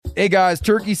Hey guys,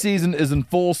 turkey season is in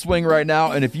full swing right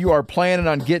now, and if you are planning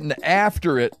on getting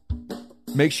after it,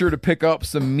 make sure to pick up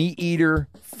some MeatEater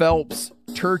Phelps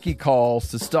turkey calls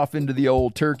to stuff into the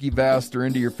old turkey vest or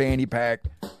into your fanny pack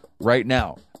right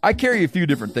now. I carry a few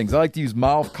different things. I like to use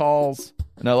mouth calls,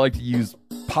 and I like to use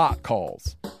pot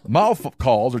calls. Mouth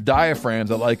calls or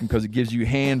diaphragms, I like them because it gives you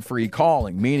hand-free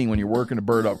calling, meaning when you're working a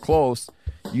bird up close,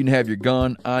 you can have your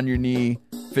gun on your knee,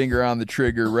 finger on the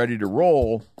trigger, ready to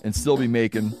roll, and still be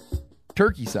making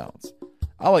turkey sounds.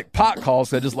 I like pot calls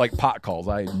because I just like pot calls.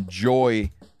 I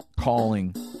enjoy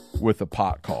calling with a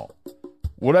pot call.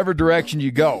 Whatever direction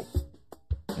you go,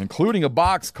 including a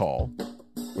box call,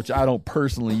 which I don't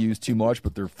personally use too much,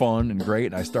 but they're fun and great,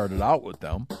 and I started out with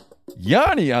them.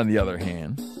 Yanni, on the other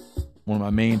hand, one of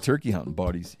my main turkey hunting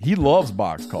buddies, he loves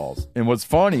box calls. And what's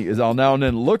funny is I'll now and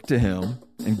then look to him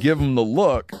and give him the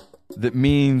look that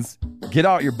means get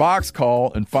out your box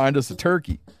call and find us a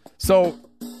turkey. So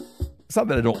it's not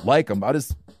that I don't like him. I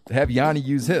just have Yanni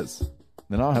use his.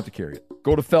 Then I don't have to carry it.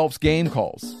 Go to Phelps Game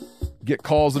Calls. Get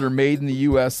calls that are made in the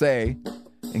USA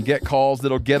and get calls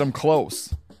that'll get them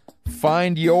close.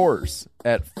 Find yours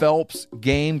at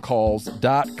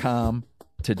phelpsgamecalls.com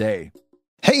today.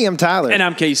 Hey, I'm Tyler. And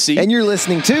I'm KC. And you're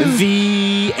listening to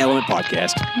The Element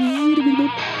Podcast.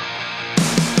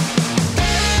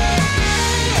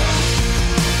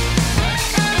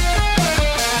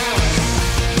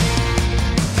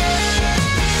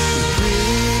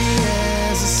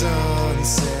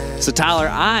 So, Tyler,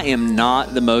 I am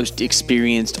not the most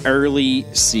experienced early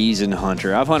season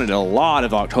hunter. I've hunted a lot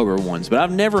of October 1s, but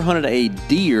I've never hunted a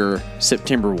deer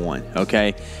September 1,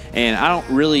 okay? And I don't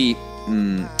really...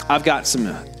 I've got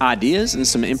some ideas and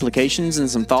some implications and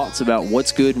some thoughts about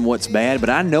what's good and what's bad, but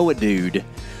I know a dude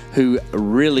who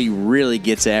really, really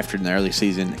gets after it in the early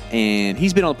season, and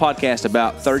he's been on the podcast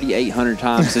about 3,800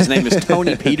 times. His name is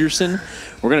Tony Peterson.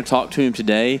 We're going to talk to him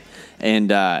today, and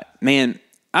man,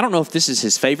 I don't know if this is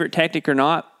his favorite tactic or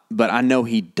not, but I know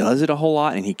he does it a whole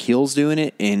lot, and he kills doing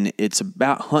it, and it's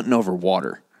about hunting over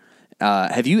water.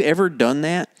 Have you ever done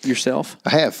that yourself? I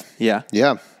have. Yeah?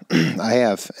 Yeah, I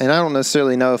have. And I don't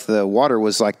necessarily know if the water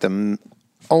was like the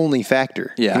only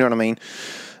factor. Yeah. You know what I mean?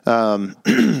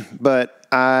 But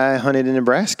I hunted in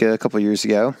Nebraska a couple of years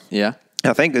ago. Yeah.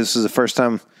 I think this was the first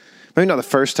time, maybe not the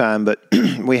first time, but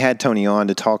we had Tony on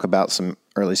to talk about some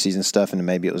early season stuff, and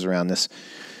maybe it was around this.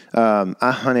 I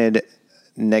hunted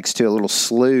next to a little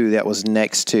slough that was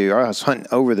next to, or I was hunting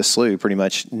over the slough pretty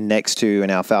much next to an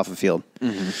alfalfa field.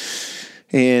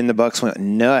 Mm-hmm. And the bucks went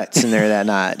nuts in there that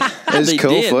night. It was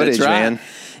cool footage, man.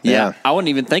 Yeah. I wasn't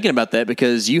even thinking about that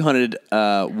because you hunted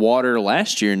water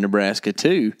last year in Nebraska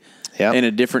too. Yep. In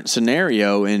a different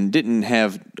scenario, and didn't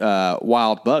have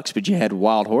wild bucks, but you had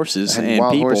wild horses and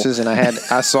wild people. horses, and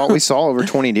we saw over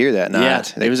 20 deer that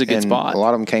night. Yeah, it was a good spot. A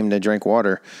lot of them came to drink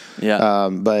water. Yeah,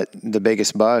 but the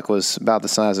biggest buck was about the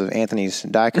size of Anthony's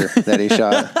diker that he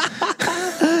shot.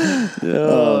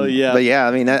 Yeah. But yeah,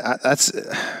 I mean that's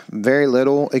very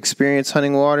little experience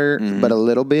hunting water, but a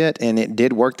little bit, and it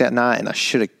did work that night. And I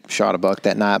should have shot a buck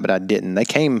that night, but I didn't. They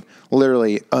came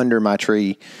literally under my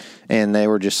tree. And they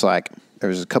were just like, there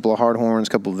was a couple of hardhorns, a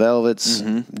couple of velvets,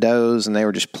 does, and they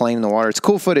were just playing in the water. It's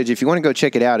cool footage. If you want to go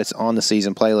check it out, it's on the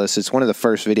season playlist. It's one of the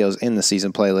first videos in the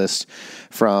season playlist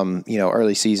from,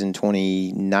 early season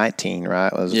 2019,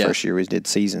 right? It was the first year we did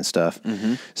season stuff.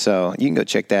 Mm-hmm. So you can go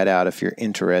check that out if you're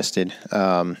interested.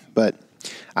 But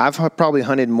I've probably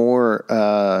hunted more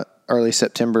early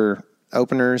September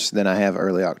openers than I have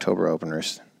early October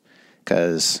openers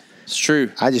because... It's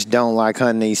true. I just don't like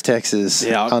hunting East Texas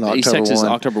on October 1. East Texas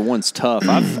October 1's tough.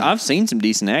 I've seen some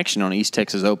decent action on East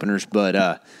Texas openers, but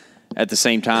at the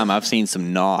same time, I've seen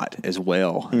some not as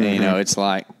well. Mm-hmm. And, it's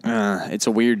like it's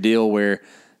a weird deal where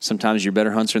sometimes you're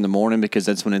better hunter in the morning because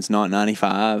that's when it's not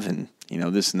 95 and,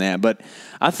 this and that. But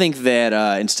I think that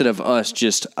instead of us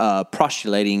just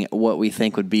postulating what we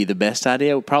think would be the best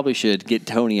idea, we probably should get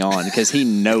Tony on because he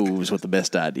knows what the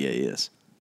best idea is.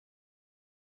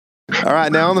 All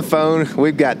right, now on the phone,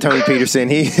 we've got Tony Peterson.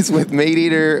 He is with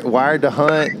MeatEater, Wired to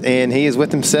Hunt, and he is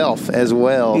with himself as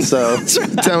well. So,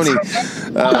 Tony,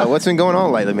 what's been going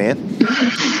on lately, man?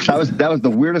 That was the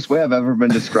weirdest way I've ever been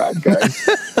described, guys.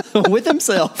 With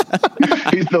himself.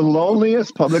 He's the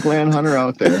loneliest public land hunter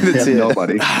out there. That's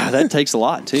nobody. That takes a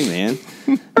lot, too, man.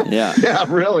 Yeah. Yeah,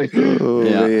 really. Oh,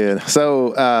 yeah. Man.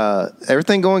 So,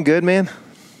 everything going good, man?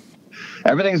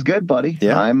 Everything's good, buddy.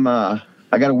 Yeah.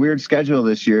 I got a weird schedule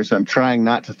this year, so I'm trying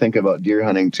not to think about deer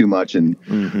hunting too much and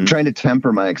trying to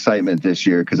temper my excitement this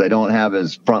year because I don't have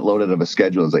as front-loaded of a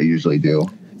schedule as I usually do.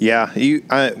 Yeah.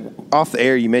 Off the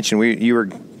air, you mentioned you were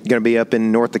going to be up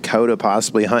in North Dakota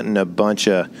possibly hunting a bunch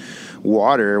of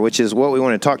water, which is what we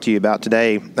want to talk to you about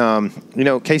today.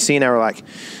 Casey and I were like,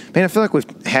 man, I feel like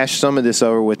we've hashed some of this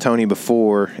over with Tony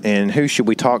before, and who should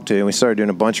we talk to? And we started doing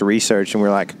a bunch of research, and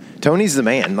we're like, Tony's the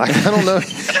man. Like, I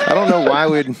don't know why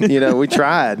we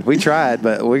tried,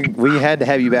 but we had to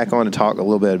have you back on to talk a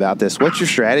little bit about this. What's your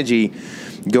strategy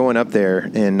going up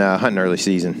there and hunting early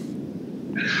season?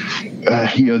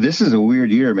 This is a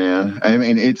weird year, man. I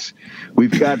mean,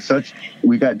 we've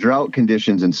got drought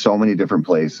conditions in so many different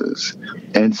places.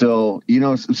 And so,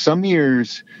 some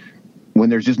years when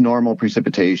there's just normal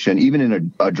precipitation, even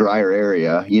in a drier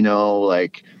area,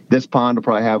 like this pond will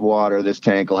probably have water, this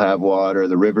tank will have water,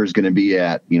 the river's going to be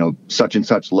at, such and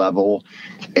such level.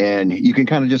 And you can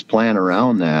kind of just plan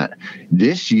around that.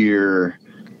 This year,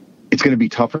 it's going to be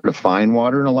tougher to find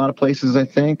water in a lot of places, I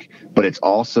think, but it's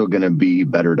also going to be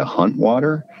better to hunt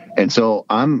water. And so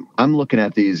I'm looking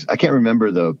at these. I can't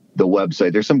remember the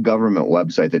website. There's some government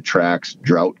website that tracks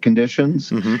drought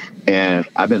conditions, and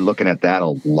I've been looking at that a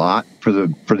lot for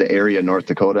the area of North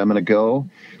Dakota I'm going to go.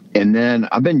 And then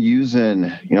I've been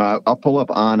using, I'll pull up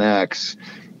OnX,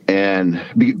 and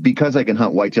because I can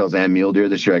hunt whitetails and mule deer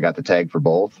this year, I got the tag for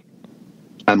both.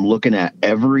 I'm looking at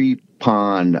every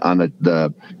pond on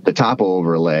the top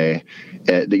overlay,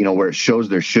 where it shows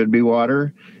there should be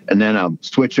water. And then I'll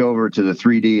switch over to the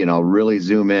 3D and I'll really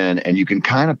zoom in, and you can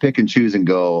kind of pick and choose and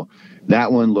go,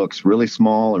 that one looks really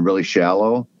small and really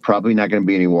shallow. Probably not going to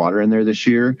be any water in there this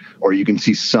year. Or you can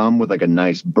see some with like a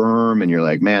nice berm and you're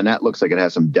like, man, that looks like it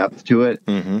has some depth to it.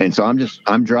 And so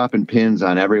I'm dropping pins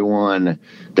on everyone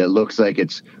that looks like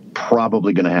it's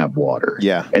probably going to have water.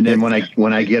 Yeah. And then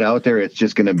when I get out there, it's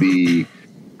just going to be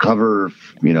cover,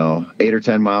 8 or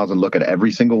 10 miles and look at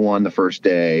every single one the first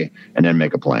day and then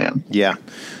make a plan. Yeah.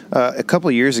 A couple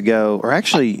of years ago, or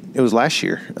actually it was last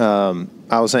year,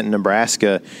 I was in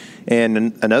Nebraska,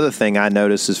 and another thing I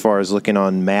noticed as far as looking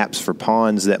on maps for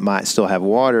ponds that might still have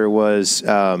water was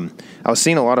I was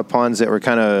seeing a lot of ponds that were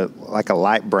kind of like a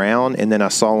light brown, and then I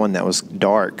saw one that was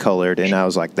dark colored, and I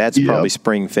was like, that's probably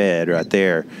spring fed right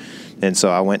there. And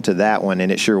so I went to that one,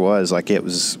 and it sure was. Like, it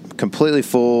was completely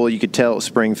full. You could tell it was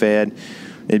spring fed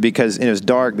because it was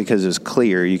dark because it was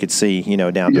clear. You could see,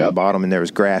 down to the bottom, and there was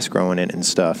grass growing in it and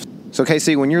stuff. So,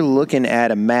 Casey, when you're looking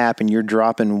at a map and you're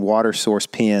dropping water source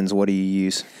pins, what do you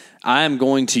use? I am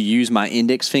going to use my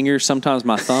index finger, sometimes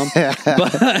my thumb.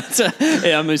 But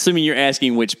I'm assuming you're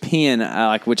asking which pin,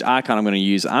 which icon I'm going to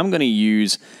use. I'm going to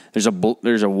use, there's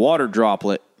a water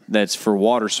droplet that's for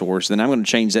water source, then I'm going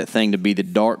to change that thing to be the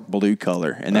dark blue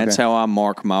color, and that's how I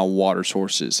mark my water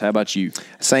sources. How about you?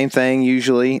 Same thing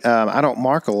usually. I don't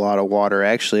mark a lot of water,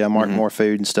 actually. I mark more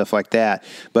food and stuff like that.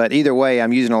 But either way,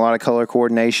 I'm using a lot of color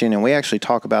coordination, and we actually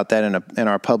talk about that in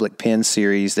our public pin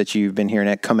series that you've been hearing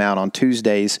that come out on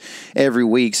Tuesdays every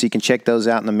week, so you can check those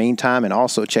out in the meantime, and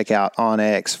also check out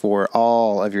OnX for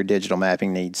all of your digital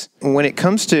mapping needs. When it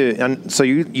comes to, so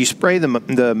you spray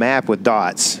the map with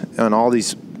dots on all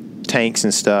these tanks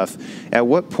and stuff. At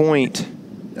what point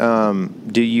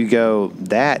do you go,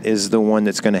 that is the one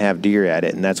that's going to have deer at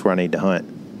it, and that's where I need to hunt?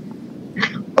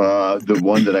 The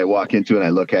one that I walk into and I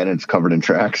look at it, it's covered in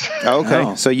tracks.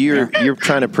 Okay. So you're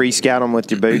trying to pre-scout them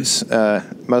with your boots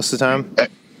most of the time?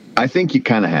 I think you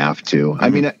kind of have to. I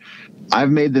mean,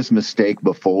 I've made this mistake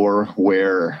before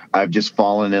where I've just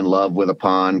fallen in love with a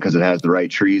pond because it has the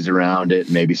right trees around it,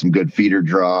 maybe some good feeder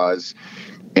draws,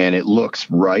 and it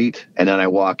looks right. And then I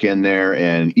walk in there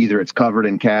and either it's covered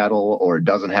in cattle or it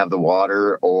doesn't have the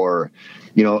water, or,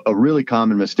 a really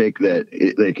common mistake that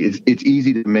it's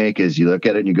easy to make is you look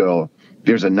at it and you go,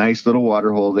 there's a nice little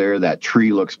water hole there. That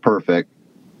tree looks perfect.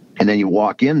 And then you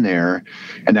walk in there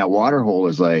and that water hole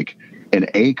is like an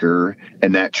acre,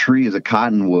 and that tree is a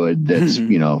cottonwood that's,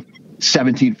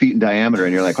 17 feet in diameter,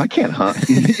 and you're like, I can't hunt.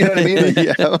 You know what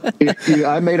I mean?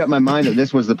 I made up my mind that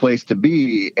this was the place to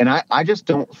be, and I just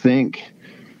don't think.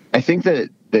 I think that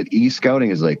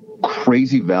e-scouting is like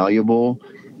crazy valuable,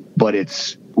 but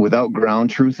it's without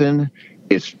ground truthing,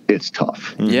 it's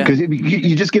tough. Because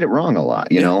you just get it wrong a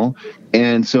lot, you know.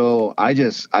 And so I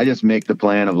just make the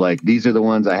plan of like, these are the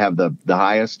ones I have the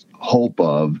highest hope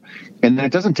of, and then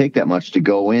it doesn't take that much to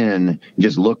go in and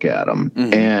just look at them.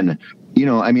 And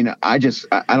I mean, I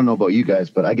don't know about you guys,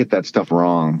 but I get that stuff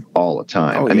wrong all the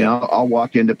time. I mean, I'll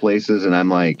walk into places and I'm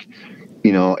like,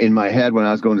 in my head when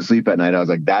I was going to sleep at night, I was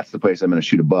like, that's the place I'm going to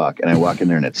shoot a buck. And I walk in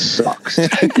there and it sucks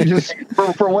just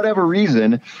for whatever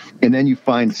reason. And then you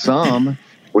find some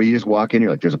where you just walk in,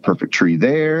 you're like, there's a perfect tree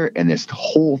there. And this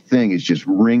whole thing is just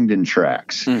ringed in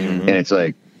tracks. And it's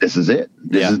like, this is it.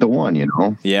 This is the one, you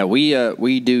know? Yeah,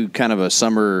 we do kind of a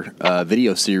summer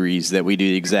video series that we do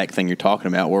the exact thing you're talking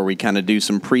about, where we kind of do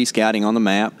some pre-scouting on the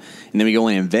map, and then we go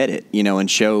in and vet it, you know, and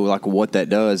show like what that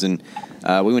does. And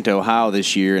we went to Ohio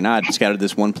this year, and I scouted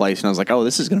this one place, and I was like, oh,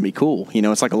 this is going to be cool. You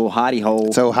know, it's like a little hidey hole.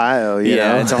 It's Ohio,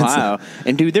 it's Ohio.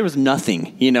 And, dude, there was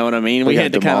nothing. You know what I mean? We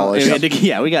had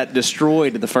to we got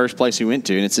destroyed at the first place we went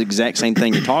to, and it's the exact same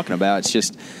thing you're talking about. It's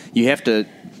just you have to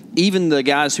 – even the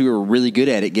guys who are really good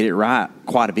at it get it right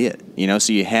quite a bit, you know,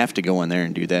 so you have to go in there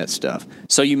and do that stuff.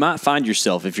 So you might find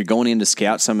yourself, if you're going in to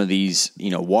scout some of these,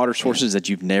 you know, water sources that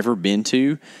you've never been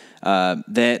to,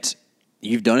 that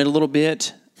you've done it a little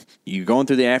bit, you're going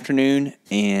through the afternoon,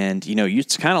 and, you know,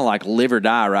 it's kind of like live or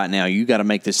die right now. You got to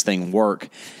make this thing work.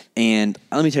 And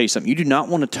let me tell you something. You do not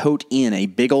want to tote in a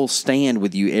big old stand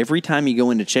with you every time you go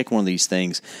in to check one of these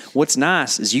things. What's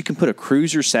nice is you can put a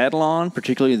cruiser saddle on,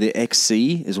 particularly the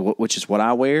XC, which is what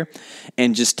I wear,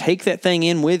 and just take that thing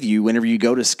in with you whenever you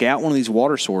go to scout one of these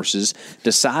water sources,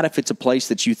 decide if it's a place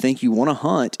that you think you want to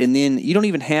hunt, and then you don't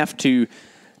even have to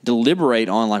deliberate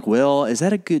on like, well, is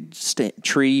that a good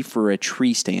tree for a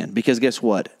tree stand? Because guess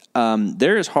what?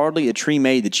 There is hardly a tree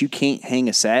made that you can't hang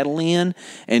a saddle in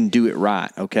and do it right,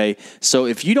 okay? So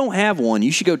if you don't have one,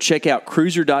 you should go check out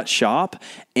cruiser.shop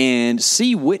and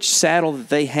see which saddle that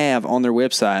they have on their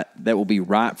website that will be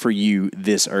right for you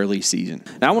this early season.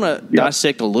 Now, I want to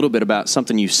dissect a little bit about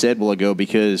something you said a while ago,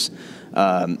 because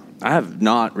I have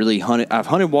not really hunted. I've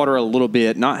hunted water a little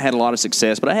bit, not had a lot of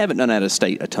success, but I haven't done out of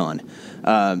state a ton.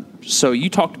 So you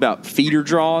talked about feeder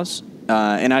draws.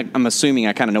 And I'm assuming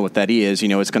I kind of know what that is. You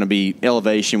know, it's going to be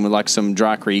elevation with like some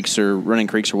dry creeks or running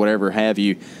creeks or whatever have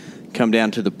you come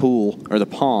down to the pool or the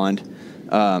pond.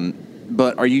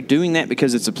 But are you doing that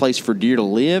because it's a place for deer to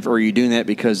live, or are you doing that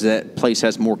because that place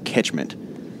has more catchment?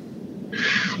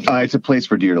 It's a place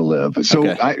for deer to live. So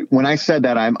okay. When I said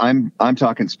that, I'm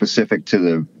talking specific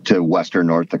to western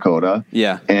North Dakota.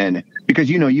 Yeah. And because,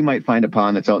 you know, you might find a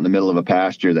pond that's out in the middle of a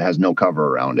pasture that has no cover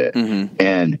around it. Mm-hmm.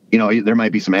 And, you know, there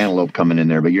might be some antelope coming in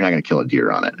there, but you're not going to kill a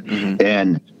deer on it. Mm-hmm.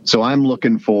 And so I'm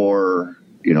looking for,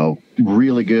 you know,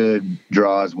 really good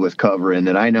draws with cover. And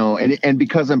that I know, and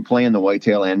because I'm playing the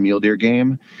whitetail and mule deer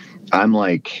game, I'm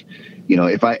like, you know,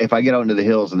 if I get out into the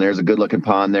hills and there's a good looking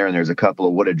pond there and there's a couple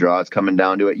of wooded draws coming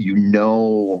down to it, you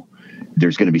know,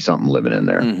 there's going to be something living in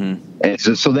there. Mm-hmm. And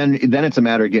so then it's a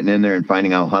matter of getting in there and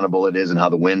finding how huntable it is and how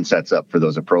the wind sets up for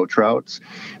those approach routes.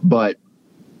 But,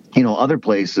 you know, other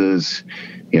places,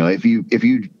 you know, if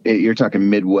you're talking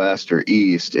Midwest or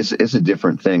East, it's a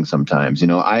different thing sometimes. You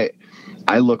know, I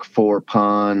look for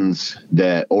ponds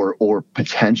that or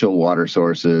potential water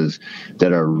sources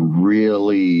that are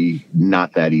really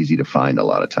not that easy to find a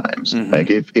lot of times. Mm-hmm. Like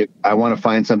if I want to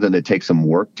find something that takes some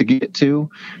work to get to,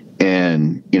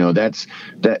 and you know that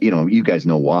you know, you guys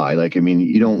know why. Like, I mean,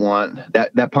 you don't want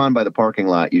that pond by the parking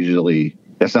lot. Usually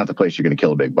that's not the place you're going to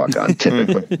kill a big buck on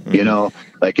typically. You know,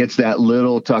 like it's that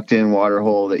little tucked in water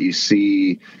hole that you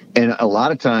see. And a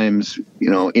lot of times, you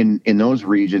know, in those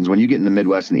regions, when you get in the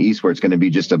Midwest and the East, where it's going to be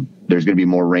there's going to be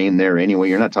more rain there anyway.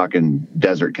 You're not talking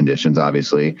desert conditions,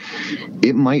 obviously.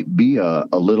 It might be a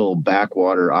little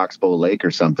backwater oxbow lake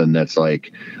or something that's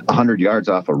like 100 yards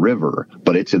off a river,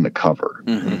 but it's in the cover.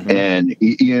 Mm-hmm. And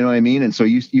you know what I mean? And so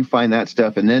you find that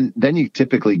stuff, and then you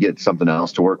typically get something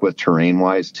else to work with terrain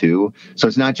wise too. So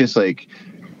it's not just like,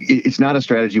 it's not a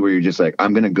strategy where you're just like,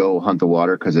 I'm going to go hunt the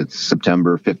water because it's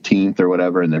September 15th or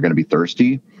whatever, and they're going to be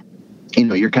thirsty. You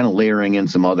know, you're kind of layering in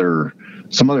some other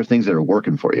things that are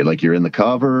working for you. Like you're in the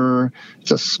cover, it's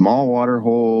a small water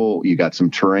hole, you got some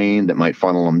terrain that might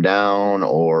funnel them down,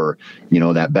 or, you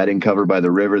know, that bedding cover by the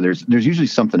river. There's usually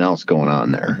something else going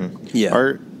on there. Mm-hmm.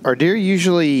 Yeah. Are deer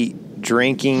usually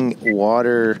drinking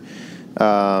water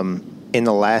in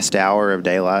the last hour of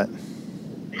daylight?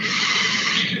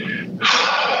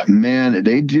 Man,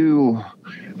 they do.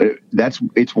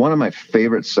 It's one of my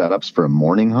favorite setups for a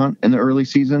morning hunt in the early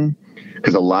season,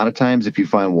 because a lot of times if you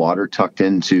find water tucked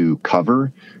into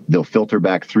cover, they'll filter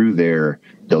back through there,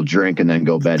 they'll drink and then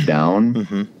go bed down.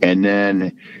 Mm-hmm. And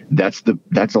then that's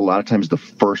a lot of times the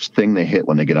first thing they hit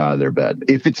when they get out of their bed,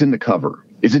 if it's in the cover.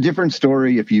 It's a different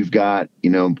story if you've got,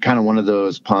 you know, kind of one of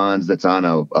those ponds that's on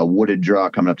a wooded draw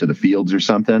coming up to the fields or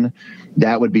something.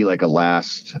 That would be like a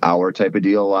last hour type of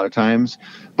deal a lot of times.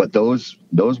 But those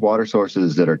water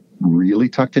sources that are really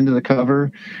tucked into the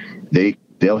cover,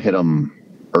 they'll hit them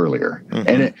earlier.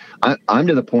 Mm-hmm. And I'm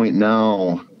to the point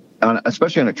now,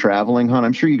 especially on a traveling hunt,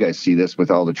 I'm sure you guys see this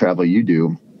with all the travel you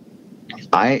do.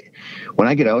 When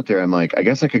I get out there, I'm like, I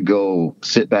guess I could go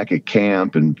sit back at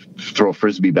camp and throw a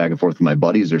Frisbee back and forth with my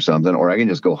buddies or something, or I can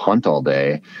just go hunt all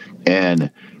day.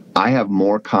 And I have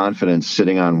more confidence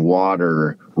sitting on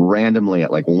water randomly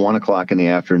at like 1 o'clock in the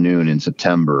afternoon in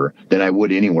September than I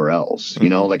would anywhere else. You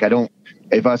know, like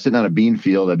if I was sitting on a bean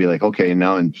field, I'd be like, okay,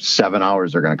 now in 7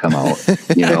 hours they're going to come out,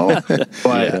 you know,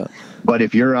 but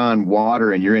if you're on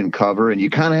water and you're in cover and you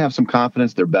kind of have some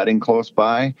confidence they're bedding close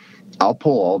by, I'll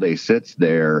pull all day sits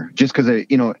there just because,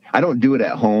 I don't do it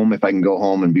at home. If I can go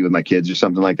home and be with my kids or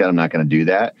something like that, I'm not going to do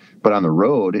that. But on the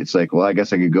road, it's like, well, I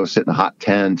guess I could go sit in a hot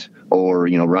tent or,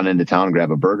 run into town and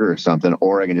grab a burger or something,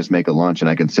 or I can just make a lunch and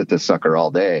I can sit this sucker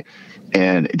all day.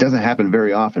 And it doesn't happen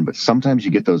very often, but sometimes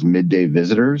you get those midday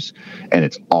visitors and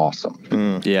it's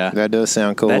awesome. Yeah. That does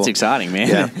sound cool. That's exciting, man.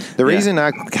 Yeah. The reason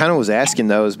I kind of was asking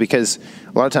those because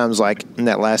a lot of times, like in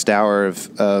that last hour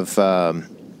of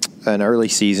an early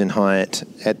season hunt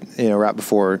at right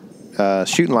before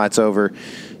shooting light's over,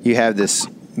 you have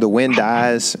the wind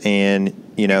dies, and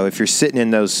if you're sitting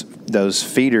in those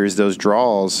feeders, those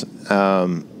draws,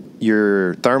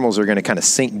 your thermals are going to kind of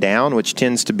sink down, which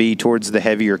tends to be towards the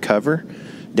heavier cover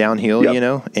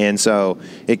downhill. And so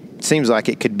it seems like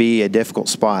it could be a difficult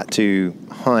spot to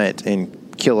hunt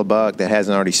and kill a buck that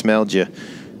hasn't already smelled you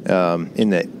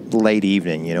in the late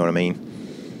evening. You know what I mean?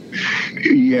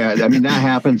 Yeah, I mean, that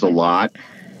happens a lot,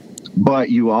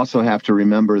 but you also have to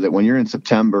remember that when you're in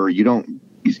September, it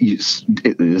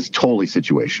is totally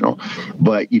situational,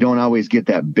 but you don't always get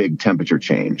that big temperature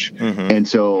change. And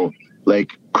so,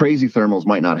 like, crazy thermals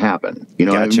might not happen.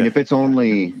 Gotcha. I mean, if it's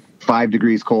only 5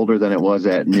 degrees colder than it was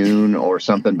at noon or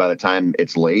something by the time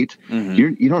it's late,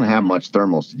 you don't have much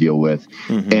thermals to deal with.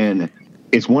 And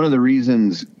it's one of the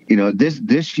reasons,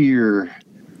 this year,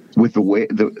 with the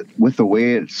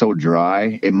way it's so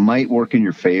dry, it might work in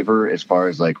your favor as far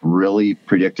as like really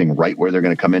predicting right where they're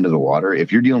going to come into the water.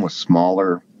 If you're dealing with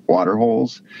smaller water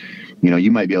holes,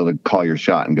 you might be able to call your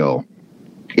shot and go,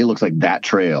 it looks like that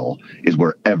trail is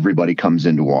where everybody comes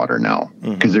into water now,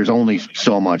 because there's only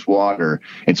so much water.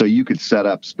 And so you could set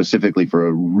up specifically for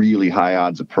a really high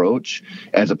odds approach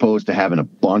as opposed to having a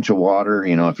bunch of water.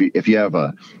 If you have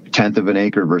a tenth of an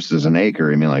acre versus an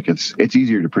acre, I mean, like it's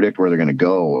easier to predict where they're going to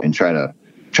go and try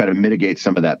to mitigate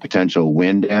some of that potential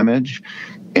wind damage.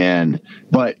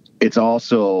 But it's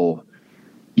also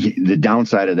the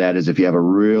downside of that is if you have a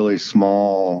really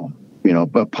small,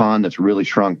 a pond that's really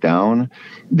shrunk down,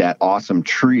 that awesome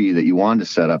tree that you wanted to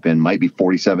set up in might be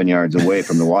 47 yards away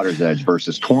from the water's edge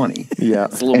versus 20. Yeah.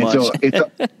 It's a little much. So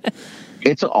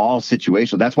it's all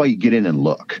situational. That's why you get in and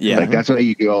look. Yeah. Like that's why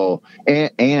you go.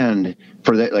 And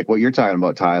for that, like what you're talking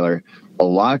about, Tyler, a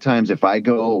lot of times if I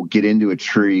go get into a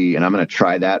tree and I'm going to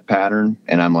try that pattern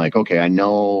and I'm like, okay, I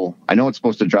know it's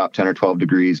supposed to drop 10 or 12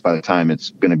 degrees by the time it's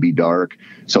going to be dark.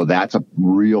 So that's a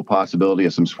real possibility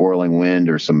of some swirling wind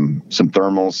or some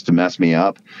thermals to mess me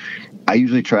up. I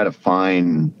usually try to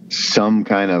find some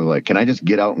kind of like, can I just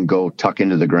get out and go tuck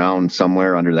into the ground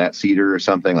somewhere under that cedar or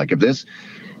something? Like if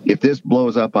this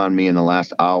blows up on me in the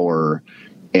last hour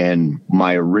and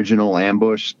my original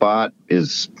ambush spot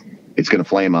it's going to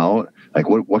flame out, like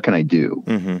what can I do?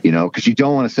 Because you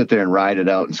don't want to sit there and ride it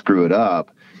out and screw it up.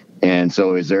 And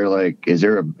so is there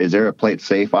a plate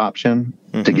safe option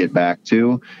to get back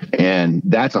to? And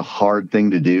that's a hard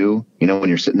thing to do. When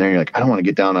you're sitting there, you're like, I don't want to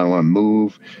get down. I don't want to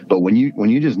move. But when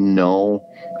you just know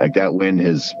like that wind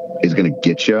is going to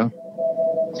get you,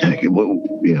 like,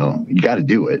 you got to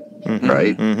do it.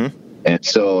 Right. And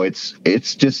so it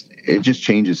just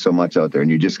changes so much out there, and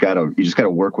you just gotta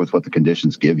work with what the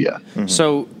conditions give you.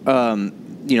 So, a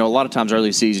lot of times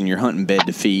early season you're hunting bed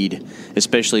to feed,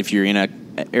 especially if you're in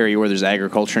an area where there's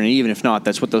agriculture, and even if not,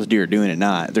 that's what those deer are doing at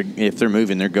night. If they're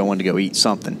moving, they're going to go eat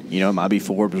something. It might be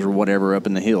forbs or whatever up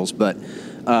in the hills. But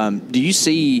do you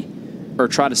see or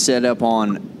try to set up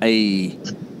on a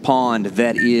pond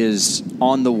that is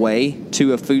on the way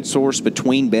to a food source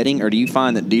between bedding, or do you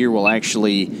find that deer will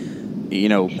actually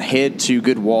head to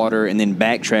good water and then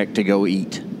backtrack to go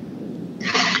eat?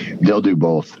 They'll do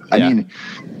both. Yeah. I mean,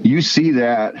 you see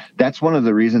that. That's one of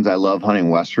the reasons I love hunting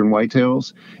Western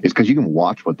whitetails is because you can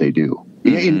watch what they do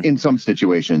in some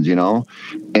situations,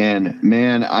 And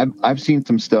man, I've seen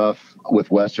some stuff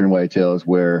with Western whitetails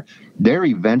where they're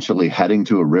eventually heading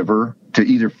to a river to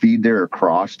either feed there or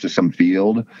cross to some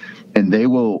field, and they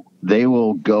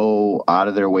will go out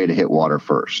of their way to hit water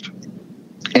first.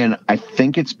 And I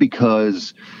think it's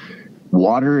because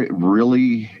water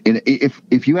really,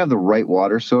 if you have the right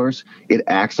water source, it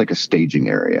acts like a staging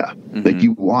area. Like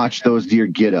you watch those deer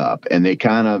get up and they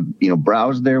kind of,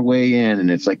 browse their way in, and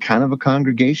it's like kind of a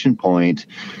congregation point,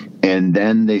 and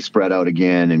then they spread out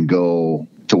again and go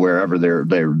to wherever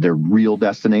their real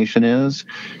destination is.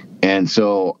 And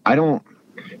so I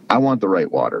I want the right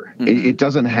water. It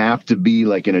doesn't have to be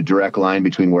like in a direct line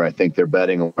between where I think they're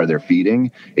bedding and where they're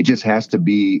feeding. It just has to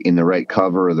be in the right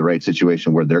cover or the right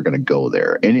situation where they're going to go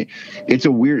there. And it's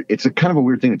a kind of a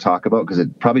weird thing to talk about because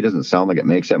it probably doesn't sound like it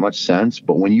makes that much sense.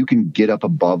 But when you can get up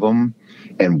above them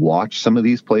and watch some of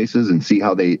these places and see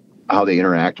how they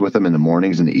interact with them in the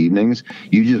mornings and the evenings,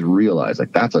 you just realize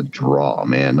like that's a draw,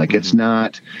 man. Like it's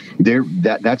not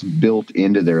that's built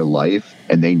into their life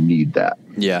and they need that.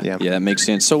 Yeah, that makes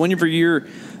sense. So whenever you're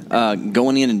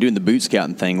going in and doing the boot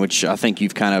scouting thing, which I think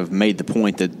you've kind of made the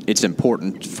point that it's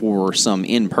important for some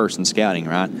in-person scouting,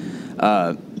 right?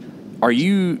 Are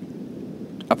you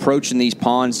approaching these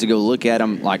ponds to go look at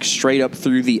them like straight up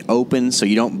through the open so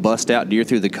you don't bust out deer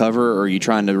through the cover, or are you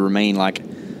trying to remain like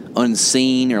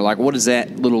unseen, or like what does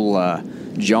that little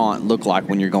jaunt look like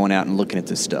when you're going out and looking at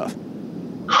this stuff?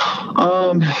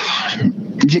 I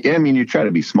mean, you try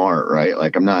to be smart, right?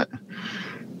 Like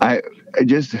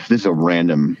this is a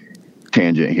random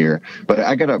tangent here, but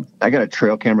I got a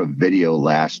trail camera video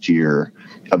last year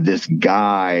of this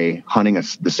guy hunting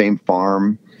the same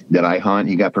farm that I hunt.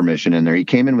 He got permission in there. He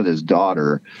came in with his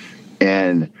daughter,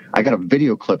 and I got a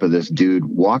video clip of this dude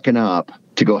walking up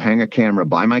to go hang a camera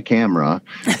by my camera,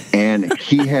 and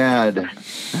he had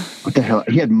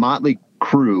Motley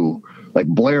Crue like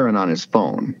blaring on his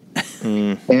phone.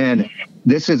 And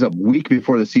this is a week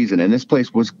before the season, and this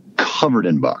place was covered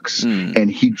in bucks,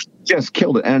 and he just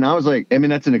killed it. And I was like, I mean,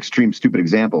 that's an extreme, stupid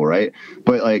example, right?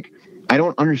 But like, I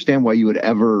don't understand why you would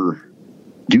ever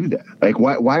do that. Like,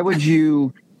 why would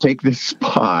you take this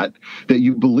spot that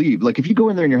you believe? Like, if you go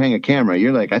in there and you're hanging a camera,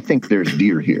 you're like, I think there's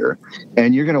deer here,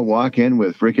 and you're gonna walk in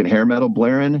with freaking hair metal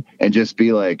blaring and just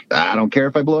be like, I don't care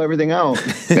if I blow everything out.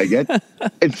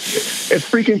 It's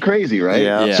freaking crazy, right?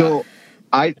 Yeah. So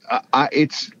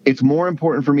it's more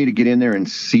important for me to get in there and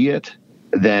see it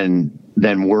than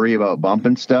worry about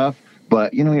bumping stuff.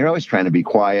 But you know, you're always trying to be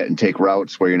quiet and take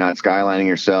routes where you're not skylining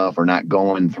yourself or not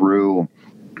going through.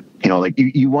 You know, like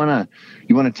you want to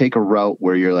take a route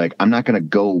where you're like, I'm not going to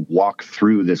go walk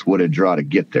through this wooded draw to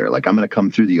get there. Like I'm going to come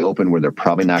through the open where they're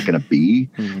probably not going to be.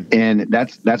 And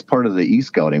that's part of the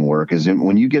e-scouting work is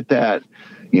when you get that,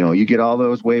 you know, you get all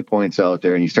those waypoints out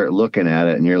there and you start looking at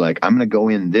it and you're like, I'm going to go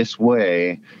in this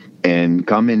way and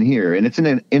come in here. And it's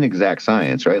an inexact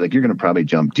science, right? Like you're going to probably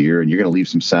jump deer and you're going to leave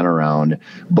some scent around,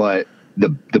 but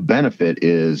the benefit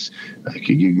is like,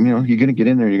 you're going to get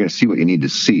in there and you're going to see what you need to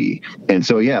see. And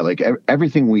so, yeah, like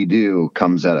everything we do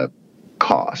comes at a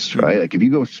cost, right? Like if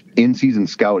you go in season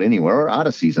scout anywhere or out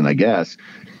of season, I guess,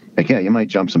 like, yeah, you might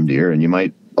jump some deer and you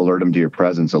might alert them to your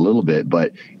presence a little bit,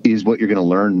 but is what you're going to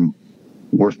learn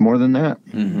worth more than that?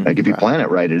 Like if you plan it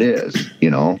right, it is,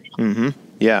 you know?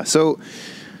 Yeah. So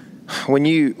when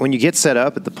you get set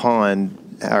up at the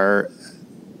pond or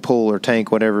pool or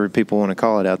tank, whatever people want to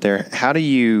call it out there, how do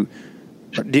you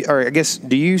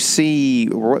see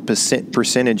what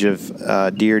percentage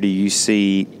of deer do you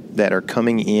see that are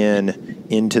coming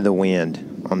into the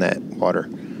wind on that water?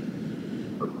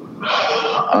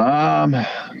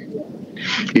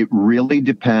 It really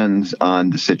depends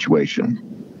on the situation.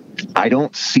 I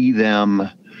don't see them.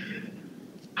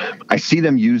 I see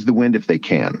them use the wind if they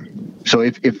can. So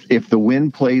if the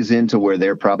wind plays into where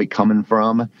they're probably coming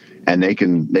from and they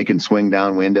can swing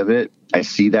downwind of it, I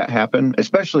see that happen,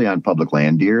 especially on public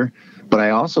land deer. But I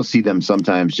also see them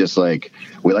sometimes just like,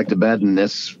 we like to bed in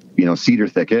this, cedar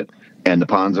thicket and the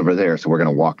pond's over there, so we're going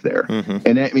to walk there.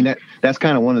 And I mean, that's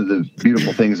kind of one of the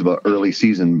beautiful things about early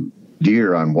season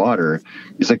deer on water.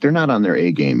 It's like they're not on their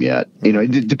A game yet.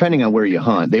 Depending on where you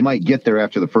hunt, they might get there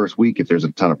after the first week if there's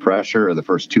a ton of pressure, or the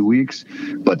first 2 weeks.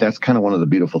 But that's kind of one of the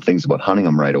beautiful things about hunting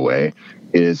them right away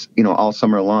is, all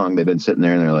summer long they've been sitting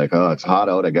there and they're like, oh, it's hot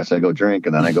out, I guess I go drink,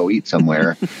 and then I go eat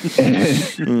somewhere.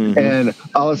 And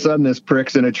all of a sudden this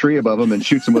prick's in a tree above them and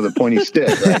shoots them with a pointy stick.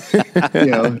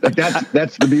 Right? Like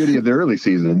that's the beauty of the early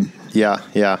season.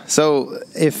 Yeah. So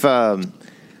if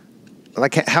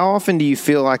how often do you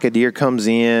feel like a deer comes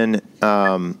in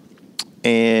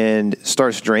and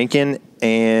starts drinking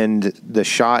and the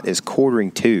shot is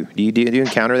quartering to? Do you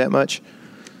encounter that much?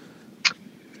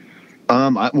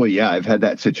 Well, yeah, I've had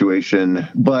that situation,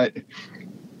 but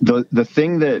the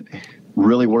thing that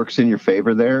really works in your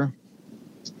favor there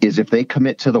is if they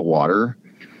commit to the water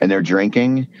and they're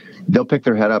drinking, they'll pick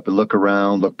their head up and look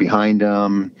around, look behind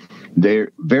them.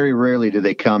 Very rarely do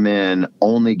they come in,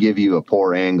 only give you a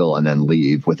poor angle and then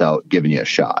leave without giving you a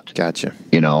shot. Gotcha.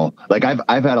 Like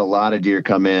I've had a lot of deer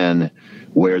come in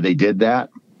where they did that,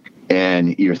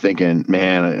 and you're thinking,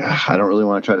 man, I don't really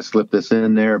want to try to slip this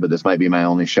in there, but this might be my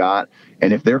only shot.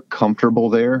 And if they're comfortable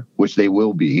there, which they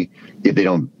will be, if they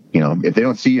don't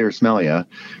see you or smell you,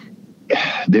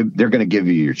 they're going to give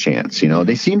you your chance. You know,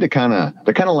 they seem to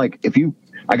they're kind of like,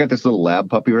 I got this little lab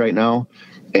puppy right now,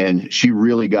 and she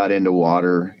really got into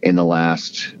water in the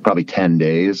last probably 10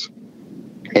 days.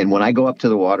 And when I go up to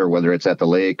the water, whether it's at the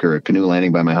lake or a canoe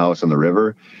landing by my house on the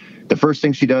river, the first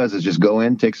thing she does is just go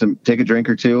in, take a drink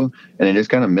or two, and then just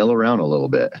kind of mill around a little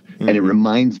bit. Mm-hmm. And it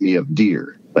reminds me of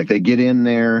deer. Like they get in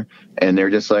there and they're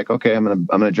just like, okay, I'm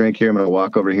gonna drink here, I'm gonna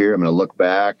walk over here, I'm gonna look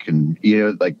back, and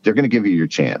like they're gonna give you your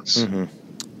chance.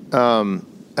 Mm-hmm.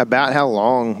 About how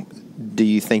long do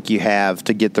you think you have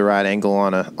to get the right angle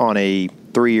on a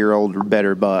 3-year-old or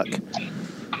better buck?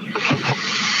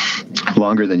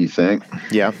 Longer than you think.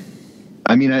 Yeah.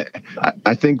 I mean,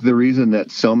 I think the reason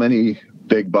that so many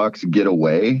big bucks get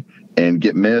away and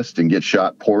get missed and get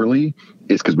shot poorly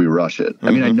is because we rush it. Mm-hmm.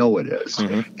 I mean, I know it is.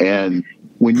 Mm-hmm. And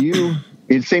when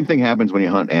the same thing happens when you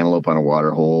hunt antelope on a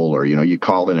water hole, or, you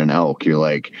call in an elk, you're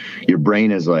like, your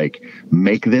brain is like,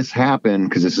 make this happen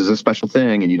because this is a special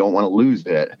thing and you don't want to lose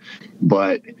it.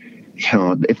 But,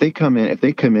 if they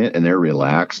commit and they're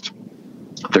relaxed,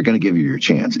 they're going to give you your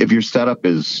chance. If your setup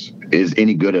is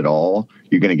any good at all,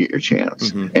 you're going to get your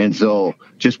chance. Mm-hmm. And so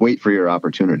just wait for your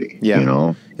opportunity.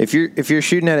 Yeah. If you're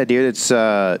shooting at a deer that's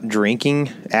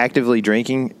actively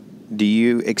drinking, do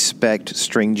you expect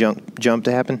string jump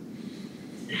to happen?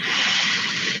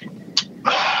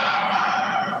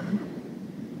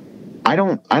 I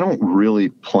don't really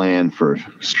plan for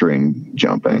string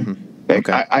jumping. Mm-hmm.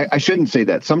 Okay. I shouldn't say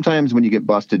that. Sometimes when you get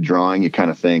busted drawing, you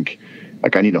kind of think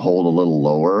like I need to hold a little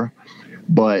lower,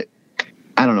 but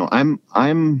I don't know.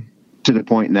 I'm to the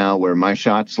point now where my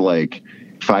shot's like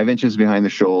 5 inches behind the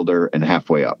shoulder and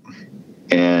halfway up.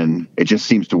 And it just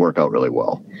seems to work out really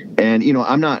well. And,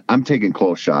 I'm taking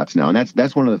close shots now. And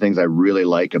that's one of the things I really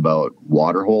like about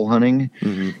water hole hunting.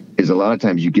 Mm-hmm. Is a lot of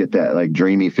times you get that like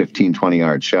dreamy 15, 20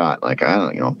 yard shot. Like,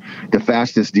 the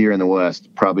fastest deer in the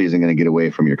West probably isn't going to get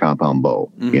away from your compound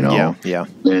bow, Mm-hmm. Yeah.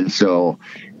 And so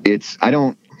I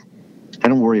don't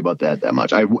worry about that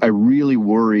much. I really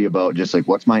worry about just like,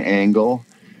 what's my angle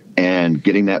and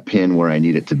getting that pin where I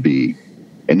need it to be.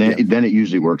 And then it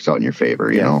usually works out in your favor,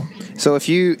 you know? So if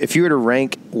you were to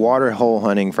rank water hole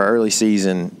hunting for early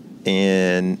season,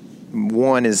 and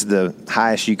 1 is the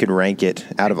highest you could rank it,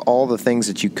 out of all the things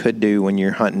that you could do when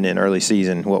you're hunting in early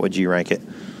season, what would you rank it?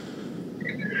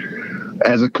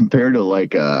 As compared to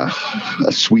like a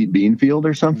sweet bean field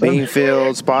or something? Bean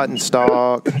field, spot and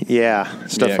stalk,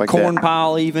 stuff like that. Corn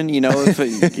pile even, if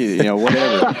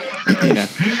whatever.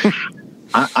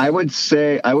 I would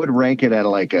say I would rank it at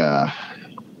like a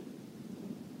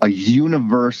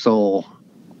universal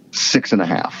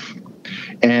 6.5.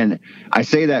 And I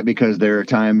say that because there are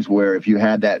times where if you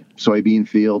had that soybean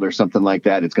field or something like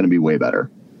that, it's going to be way better.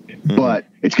 Mm-hmm. But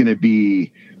it's going to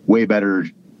be way better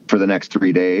for the next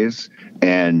 3 days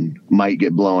and might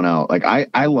get blown out. Like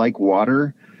I like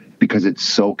water because it's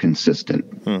so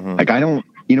consistent. Mm-hmm. Like I don't,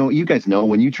 you guys know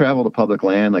when you travel to public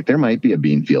land, like there might be a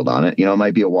bean field on it, it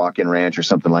might be a walk-in ranch or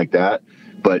something like that,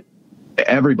 but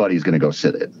everybody's going to go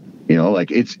sit it. Like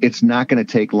it's not going to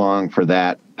take long for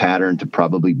that pattern to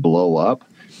probably blow up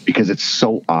because it's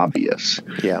so obvious.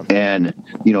 Yeah. And,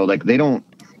 like they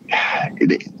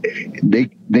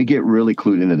get really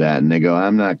clued into that and they go,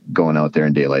 I'm not going out there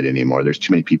in daylight anymore. There's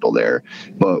too many people there.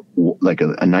 But like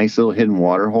a nice little hidden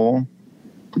water hole,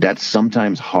 that's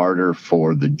sometimes harder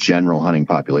for the general hunting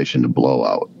population to blow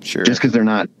out. Sure. Just because they're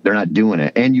not doing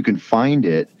it. And you can find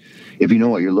it if you know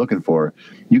what you're looking for.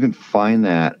 You can find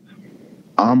that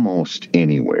almost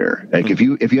anywhere. Like if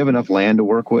you have enough land to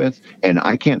work with, and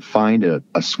I can't find a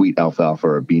sweet alfalfa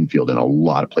or a bean field in a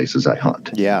lot of places I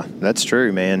hunt. Yeah, that's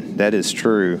true, man. That is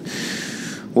true.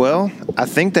 Well, I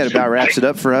think that about wraps it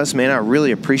up for us, man. I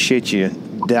really appreciate you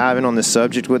diving on this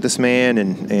subject with us, man,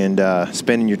 and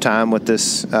spending your time with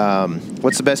us.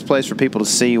 What's the best place for people to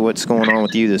see what's going on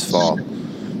with you this fall?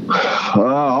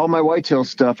 All my whitetail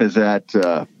stuff is at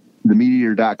the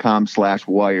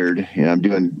MeatEater.com/wired. I'm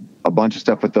doing a bunch of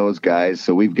stuff with those guys.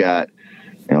 So we've got,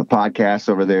 podcasts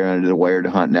over there under the Wired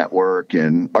Hunt Network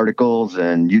and articles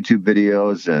and YouTube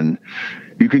videos, and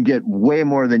you can get way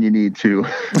more than you need to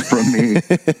from me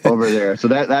over there. So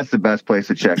that's the best place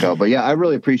to check out. But yeah, I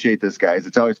really appreciate this, guys.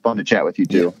 It's always fun to chat with you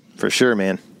too. Yeah, for sure,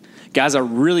 man. Guys, I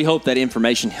really hope that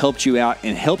information helped you out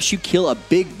and helps you kill a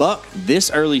big buck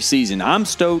this early season. I'm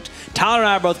stoked. Tyler and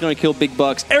I are both going to kill big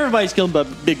bucks. Everybody's killing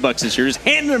big bucks this year. Just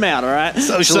handing them out, all right?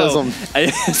 Socialism.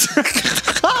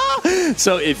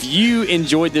 So if you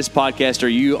enjoyed this podcast or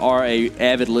you are an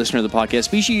avid listener of the podcast,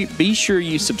 be sure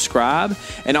you subscribe.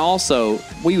 And also,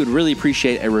 we would really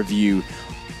appreciate a review.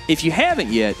 If you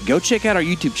haven't yet, go check out our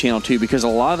YouTube channel too, because a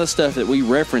lot of the stuff that we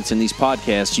reference in these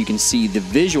podcasts, you can see the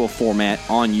visual format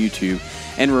on YouTube.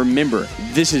 And remember,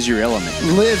 this is your element.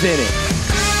 Live in it.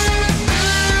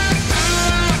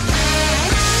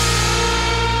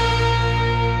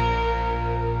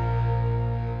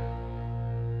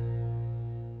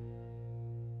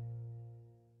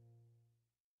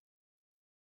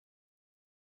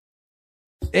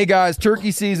 Hey guys,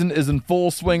 turkey season is in full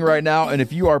swing right now, and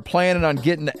if you are planning on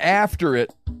getting after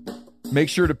it, make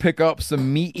sure to pick up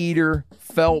some MeatEater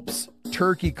Phelps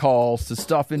turkey calls to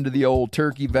stuff into the old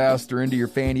turkey vest or into your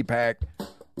fanny pack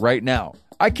right now.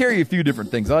 I carry a few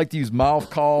different things. I like to use mouth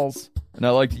calls, and I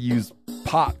like to use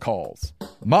pot calls.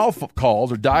 Mouth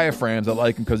calls or diaphragms, I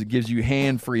like them because it gives you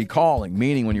hand-free calling,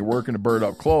 meaning when you're working a bird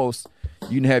up close,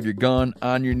 you can have your gun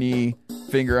on your knee,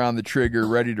 finger on the trigger,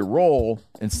 ready to roll,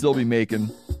 and still be making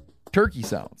turkey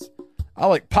sounds. I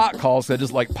like pot calls. I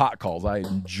just like pot calls. I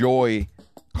enjoy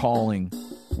calling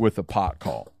with a pot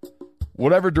call.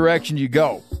 Whatever direction you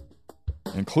go,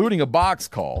 including a box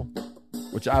call,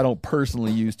 which I don't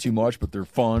personally use too much, but they're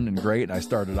fun and great, and I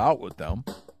started out with them.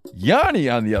 Yanni,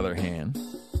 on the other hand,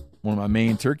 one of my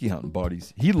main turkey hunting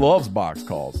buddies, he loves box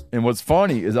calls. And what's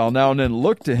funny is I'll now and then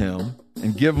look to him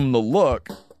and give him the look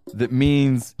that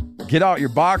means get out your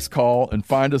box call and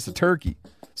find us a turkey.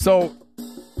 So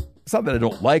it's not that I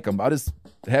don't like them. I just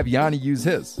have Yanni use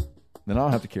his. Then I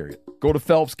don't have to carry it. Go to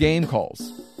Phelps Game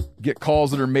Calls. Get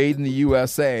calls that are made in the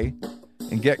USA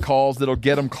and get calls that'll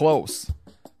get them close.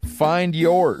 Find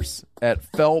yours at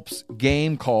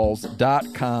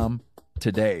phelpsgamecalls.com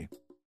today.